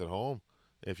Google this at home.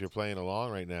 If you're playing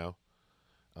along right now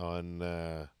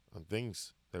on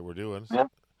things that we're doing. Yeah.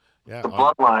 Yeah. The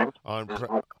Bloodline.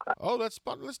 Let's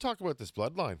talk about this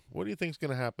Bloodline. What do you think's going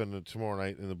to happen tomorrow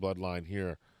night in the Bloodline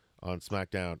here on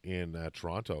SmackDown in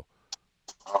Toronto?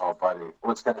 Oh, buddy,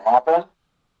 what's going to happen?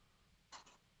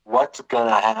 What's going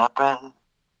to happen?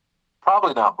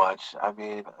 Probably not much. I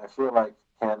mean, I feel like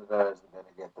Canada isn't going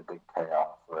to get the big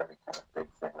payoff or any kind of big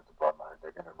thing with the Bloodline.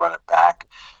 They're going to run it back.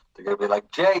 They're going to be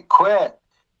like, Jay, quit.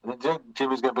 And then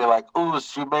Jimmy's going to be like,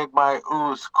 Oos, you make my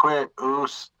Oos quit,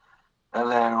 Oos. And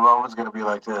then Roman's going to be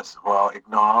like this, well,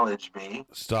 acknowledge me.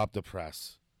 Stop the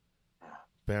press. Yeah.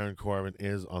 Baron Corbin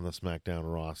is on the SmackDown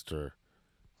roster.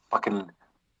 Fucking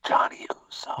Johnny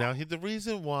Uso. Now, the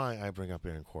reason why I bring up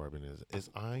Baron Corbin is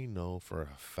I know for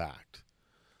a fact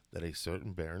that a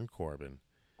certain Baron Corbin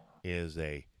is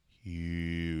a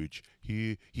huge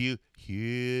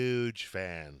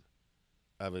fan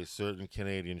of a certain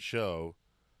Canadian show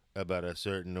about a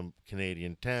certain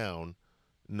Canadian town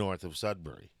north of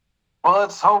Sudbury. Well,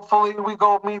 hopefully we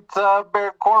go meet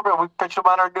Baron Corbin. We pitch him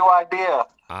on our new idea.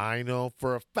 I know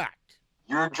for a fact.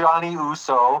 You're Johnny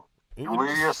Uso.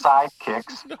 We're your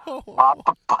sidekicks. No.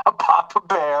 Papa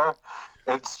Bear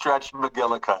and Stretch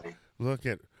McGillicuddy. Look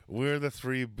at we're the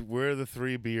three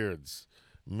beards.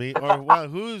 Me or well,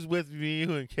 who's with me,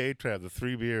 you and K-Trav, the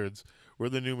three beards. We're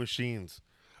the new machines.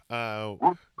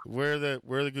 We're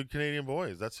the good Canadian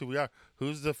boys. That's who we are.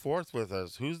 Who's the fourth with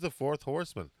us? Who's the fourth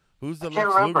horseman? Who's the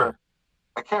Lex Luger?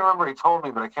 I can't remember. He told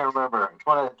me, but I can't remember. It's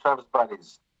one of Trevor's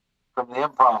buddies from the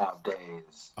improv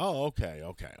days. Oh, okay.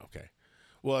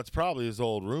 Well, it's probably his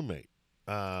old roommate.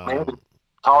 Maybe.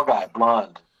 Tall guy,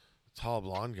 blonde. Tall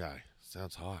blonde guy.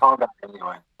 Sounds hot. Tall guy,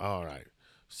 anyway. All right.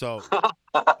 So.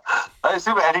 I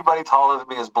assume anybody taller than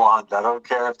me is blonde. I don't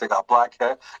care if they got black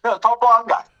hair. Yeah, tall blonde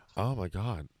guy. Oh, my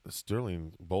God.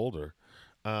 Sterling Boulder.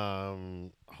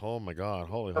 Oh, my God.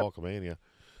 Holy Hulkamania.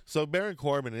 So Baron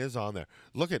Corbin is on there.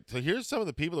 So here's some of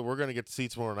the people that we're going to get to see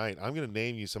tomorrow night. I'm going to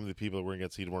name you some of the people that we're going to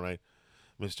get to see tomorrow night.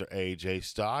 Mr. AJ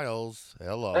Styles.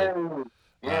 Hello. Hey,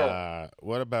 yeah.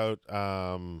 What about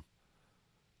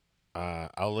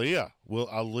Aaliyah? Will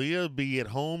Aaliyah be at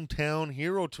Hometown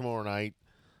Hero tomorrow night?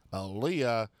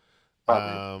 Aaliyah.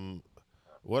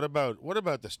 What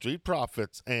about the Street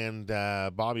Profits and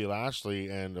Bobby Lashley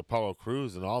and Apollo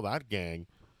Crews and all that gang?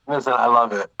 Listen, I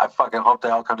love it. I fucking hope they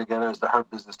all come together as the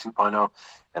Hurt Business 2.0,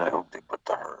 and I hope they put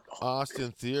the Hurt on. Austin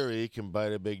Theory can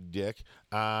bite a big dick.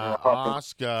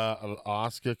 Asuka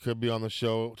could be on the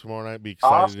show tomorrow night. Be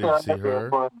excited to see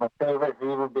her. One of my favorite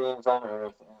human beings on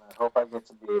earth, and I hope I get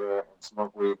to meet her and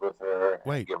smoke weed with her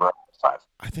and give her a high five.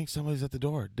 I think somebody's at the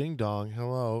door. Ding dong.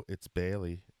 Hello, it's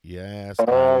Bailey. Yes, hey.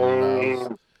 I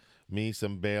love me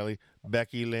some Bailey.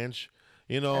 Becky Lynch.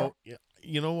 You know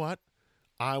what?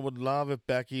 I would love if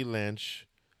Becky Lynch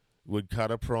would cut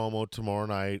a promo tomorrow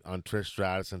night on Trish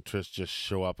Stratus and Trish just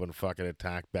show up and fucking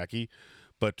attack Becky.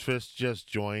 But Trish just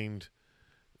joined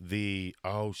she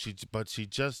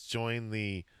just joined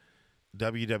the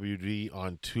WWE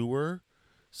on tour.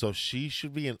 So she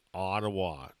should be in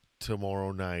Ottawa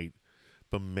tomorrow night.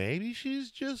 But maybe she's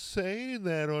just saying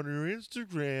that on her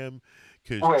Instagram.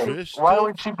 Why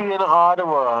would she be in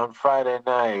Ottawa on Friday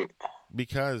night?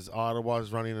 Because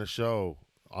Ottawa's running a show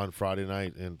on Friday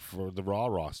night and for the Raw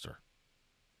roster.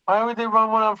 Why would they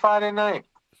run one on Friday night?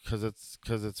 Because it's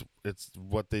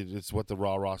what the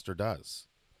Raw roster does.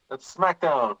 It's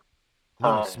SmackDown.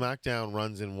 No, SmackDown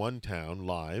runs in one town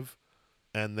live,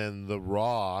 and then the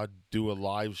Raw do a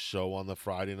live show on the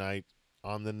Friday night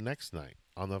on the next night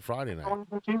on the Friday night. Why would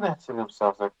they do that to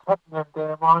themselves? They're cutting their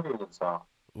damn audience off.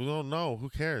 We don't know. Who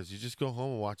cares? You just go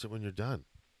home and watch it when you're done.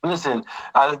 Listen,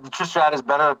 Trish Stratus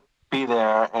better be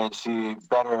there, and she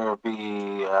better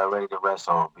be ready to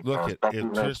wrestle. Because Becky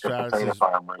Lynch, the potato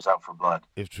farmer, is out for blood.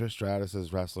 If Trish Stratus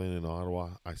is wrestling in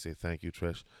Ottawa, I say thank you,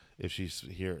 Trish. If she's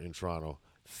here in Toronto,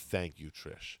 thank you,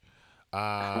 Trish.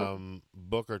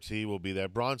 Booker T will be there.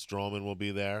 Braun Strowman will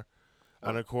be there.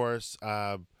 And, of course,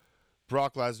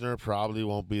 Brock Lesnar probably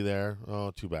won't be there.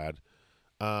 Oh, too bad.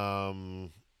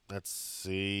 Let's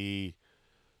see.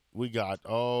 We got,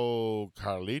 Carlito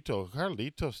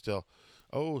still.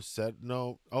 No,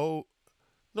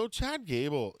 Chad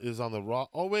Gable is on the Raw.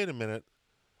 Oh, wait a minute.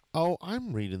 Oh,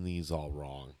 I'm reading these all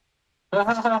wrong.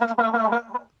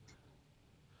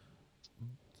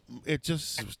 It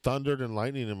just thundered and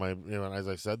lightning in my, as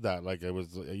I said that, like it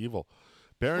was evil.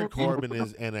 Baron Corbin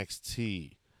is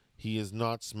NXT. He is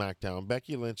not SmackDown.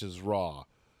 Becky Lynch is Raw.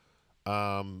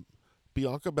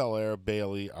 Bianca Belair,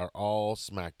 Bayley are all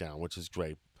SmackDown, which is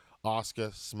great.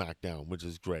 Asuka, SmackDown, which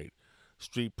is great.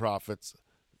 Street Profits,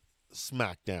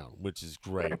 SmackDown, which is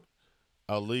great.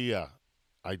 Aaliyah,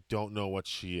 I don't know what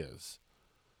she is.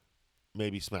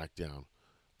 Maybe SmackDown.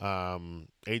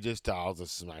 AJ Styles is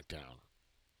SmackDown.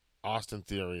 Austin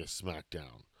Theory is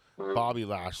SmackDown. Bobby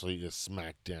Lashley is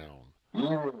SmackDown.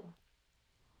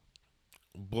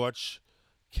 Butch,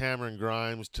 Cameron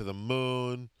Grimes to the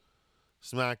moon,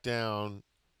 SmackDown.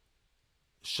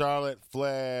 Charlotte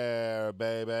Flair,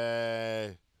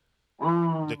 baby.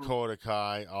 Dakota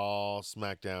Kai, all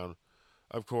SmackDown.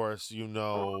 Of course, you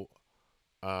know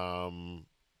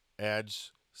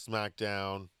Edge,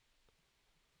 SmackDown.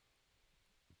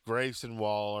 Grayson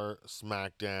Waller,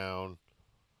 SmackDown.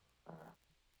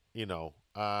 You know,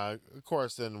 of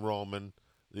course, then Roman,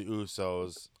 the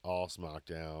Usos, all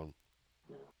SmackDown.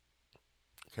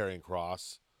 Karrion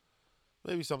Kross.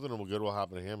 Maybe something good will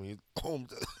happen to him. He's home.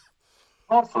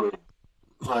 Hopefully.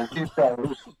 Like, he's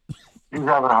having a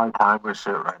hard time with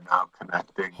shit right now,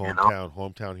 connecting,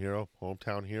 Hometown hero.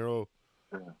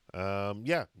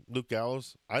 Yeah, Luke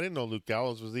Gallows. I didn't know Luke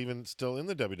Gallows was even still in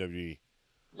the WWE.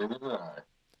 Neither did I.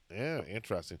 Yeah,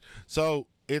 interesting. So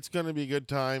it's going to be a good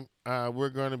time. We're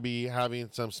going to be having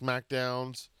some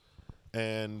SmackDowns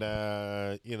and,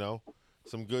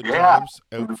 some good times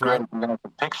out front. We're going to have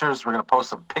some pictures. We're going to post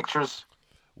some pictures.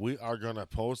 We are going to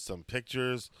post some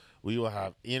pictures. We will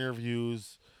have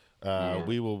interviews.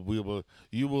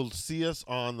 You will see us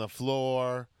on the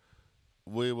floor.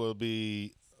 We will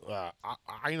be,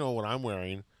 I know what I'm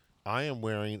wearing. I am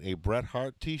wearing a Bret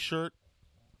Hart t-shirt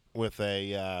with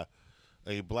a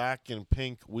black and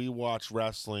pink We Watch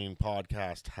Wrestling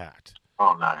podcast hat.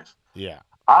 Oh, nice. Yeah.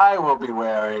 I will be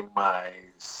wearing my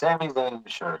Sami Zayn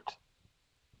shirt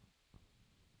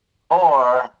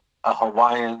or a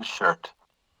Hawaiian shirt.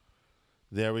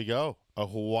 There we go. A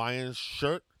Hawaiian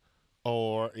shirt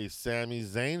or a Sami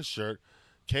Zayn shirt.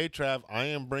 K-Trav, I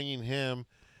am bringing him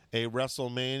a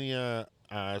WrestleMania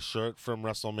shirt from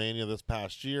WrestleMania this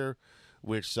past year,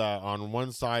 which on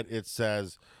one side it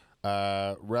says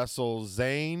Wrestle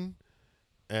Zayn,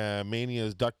 Mania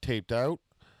is duct taped out.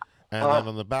 And then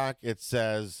on the back it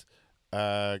says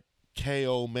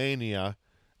KO Mania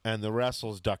and the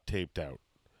Wrestle's duct taped out.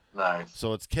 Nice.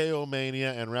 So it's KO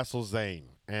Mania and Wrestle Zayn.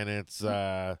 And it's,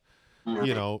 the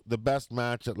best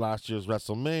match at last year's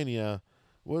WrestleMania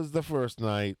was the first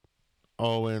night,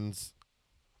 Owens,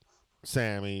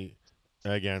 Sammy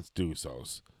against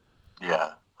Usos.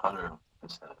 Yeah, 100%.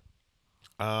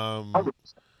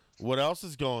 What else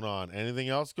is going on? Anything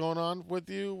else going on with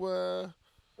you?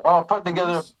 Putting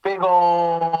together a big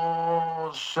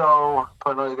old show.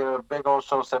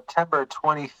 September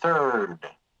 23rd.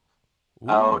 Ooh.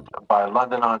 Out by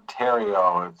London,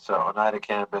 Ontario. It's Oneida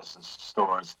Cannabis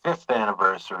Store's 5th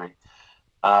anniversary.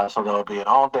 So there'll be an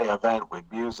all-day event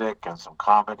with music and some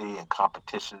comedy and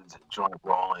competitions and joint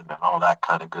rolling and all that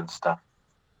kind of good stuff.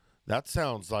 That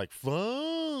sounds like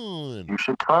fun. You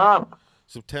should come.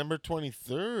 September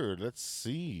 23rd. Let's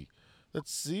see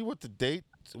what the date,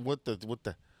 what the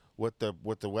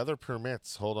weather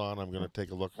permits. Hold on, I'm gonna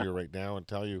take a look here right now and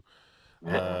tell you.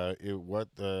 What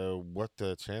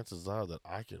the chances are that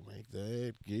I can make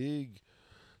that gig.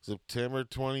 September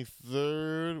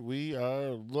 23rd, we are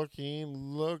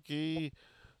looking.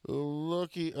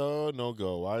 Oh, no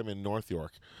go. I'm in North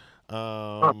York.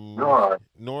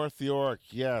 North York,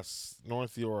 yes,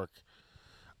 North York.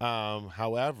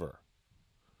 However,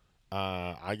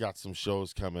 I got some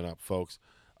shows coming up, folks.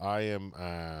 I am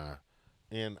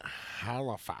in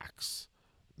Halifax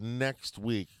next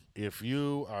week. If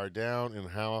you are down in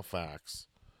Halifax,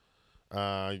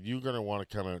 you're going to want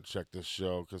to come out and check this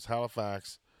show because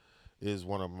Halifax is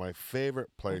one of my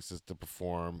favorite places to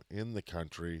perform in the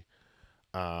country.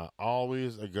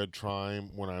 Always a good time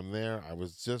when I'm there. I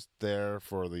was just there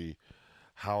for the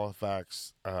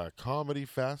Halifax Comedy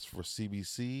Fest for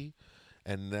CBC,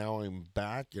 and now I'm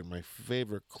back in my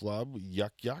favorite club,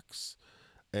 Yuck Yucks,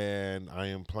 and I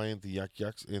am playing the Yuck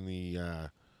Yucks in the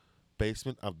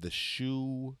basement of the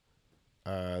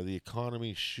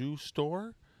Economy Shoe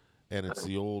Store, and it's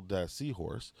the old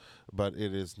Seahorse, but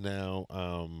it is now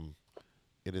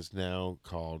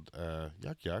called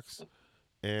Yuck Yucks,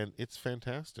 and it's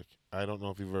fantastic. I don't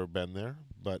know if you've ever been there,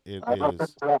 but it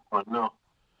is. No.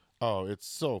 Oh, it's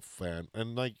so fun,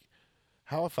 and like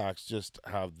Halifax just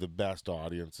have the best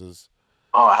audiences.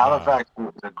 Oh, Halifax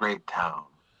is a great town.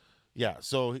 Yeah,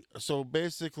 so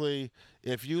basically,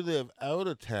 if you live out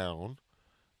of town,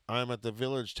 I'm at the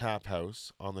Village Tap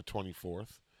House on the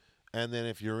 24th, And then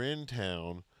if you're in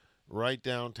town, right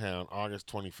downtown, August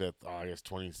 25th, August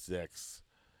 26th,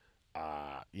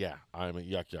 I'm at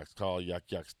Yuck Yucks. Call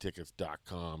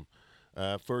yuckyuckstickets.com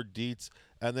for deets.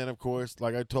 And then, of course,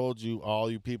 like I told you, all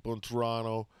you people in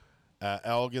Toronto,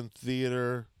 Elgin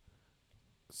Theatre,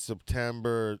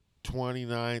 September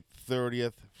 29th,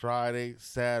 30th, Friday,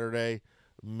 Saturday,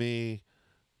 me,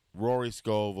 Rory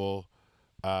Scovel.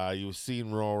 You've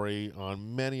seen Rory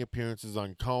on many appearances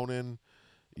on Conan.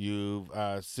 You've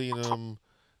seen him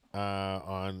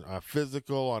on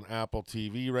Physical on Apple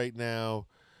TV right now.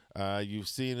 You've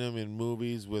seen him in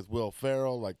movies with Will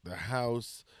Ferrell, like The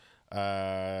House.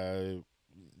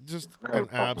 Just an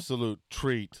absolute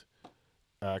treat.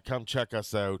 Come check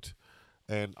us out.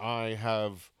 And I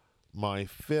have my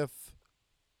 5th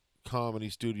comedy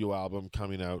studio album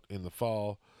coming out in the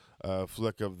fall.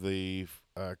 Flick of the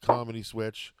Comedy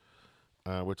Switch,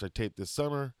 which I taped this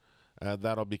summer.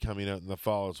 That'll be coming out in the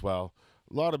fall as well.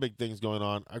 A lot of big things going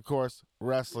on. Of course,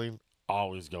 wrestling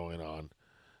always going on.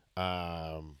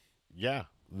 That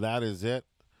is it.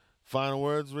 Final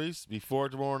words, Reese, before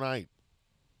tomorrow night.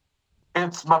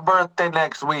 It's my birthday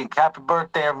next week. Happy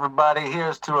birthday, everybody.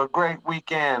 Here's to a great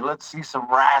weekend. Let's see some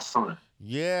wrestling.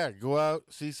 Yeah, go out,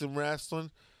 see some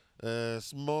wrestling,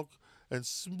 smoke, and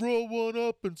roll one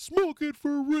up and smoke it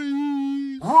for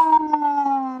Reese.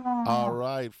 Woo! All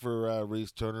right, for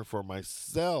Reese Turner, for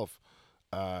myself,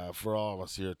 for all of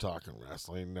us here talking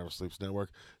wrestling, Never Sleeps Network,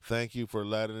 thank you for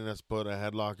letting us put a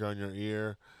headlock on your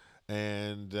ear.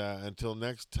 And until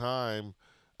next time,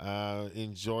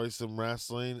 enjoy some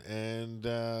wrestling. And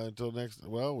until next,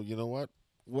 well, you know what?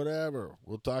 Whatever.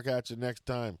 We'll talk at you next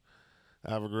time.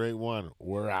 Have a great one.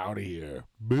 We're out of here.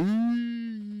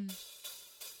 Peace.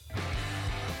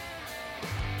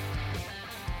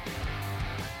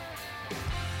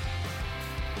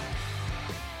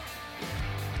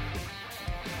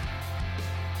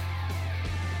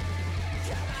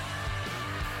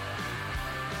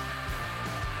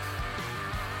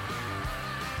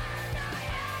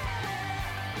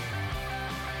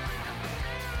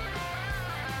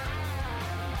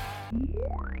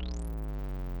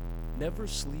 Never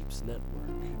Sleeps Network.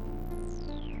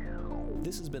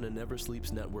 This has been a Never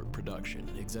Sleeps Network production,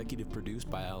 executive produced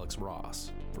by Alex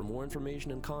Ross. For more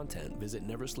information and content, visit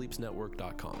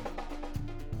neversleepsnetwork.com.